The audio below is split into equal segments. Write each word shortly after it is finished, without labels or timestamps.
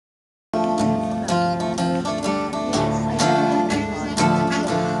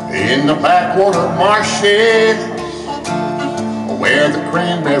in the backwater marshes where the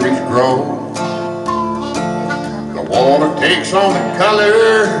cranberries grow. The water takes on the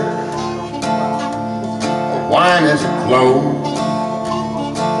color of wine as it flows,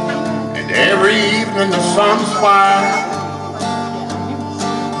 and every evening the sun's fire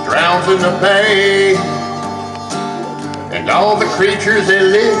drowns in the bay, and all the creatures that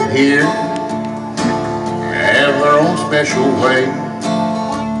live here have their own special way.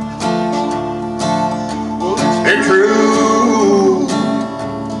 They're true,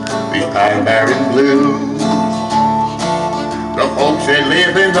 these pine Barren blues. The folks that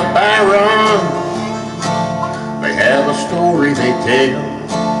live in the Barren, they have a story they tell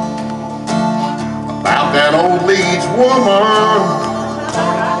about that old Leeds woman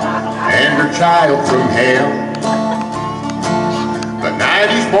and her child from hell. The night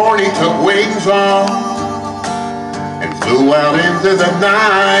he's born he took wings on and flew out into the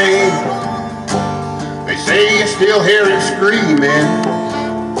night. They say you still hear him screaming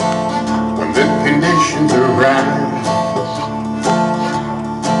when the conditions are right.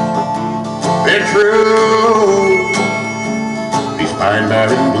 They're true, these pine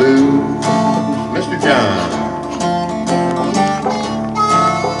Barren blues. Mr. John.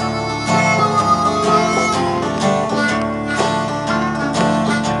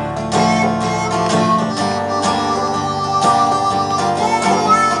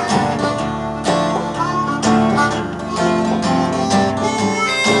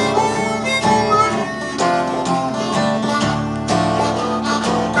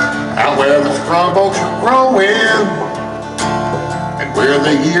 Out where the strong oaks are growing, and where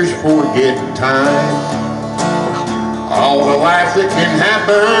the years forget time, all the life that can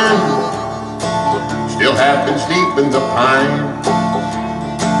happen still happens deep in the pine.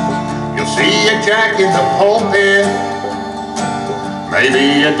 You'll see a jack in the pulpit,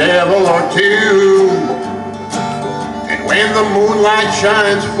 maybe a devil or two, and when the moonlight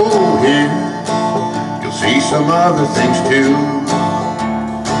shines full here, you'll see some other things too.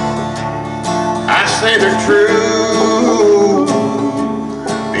 I say they're true,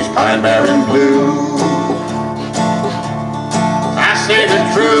 these pine Barren blues.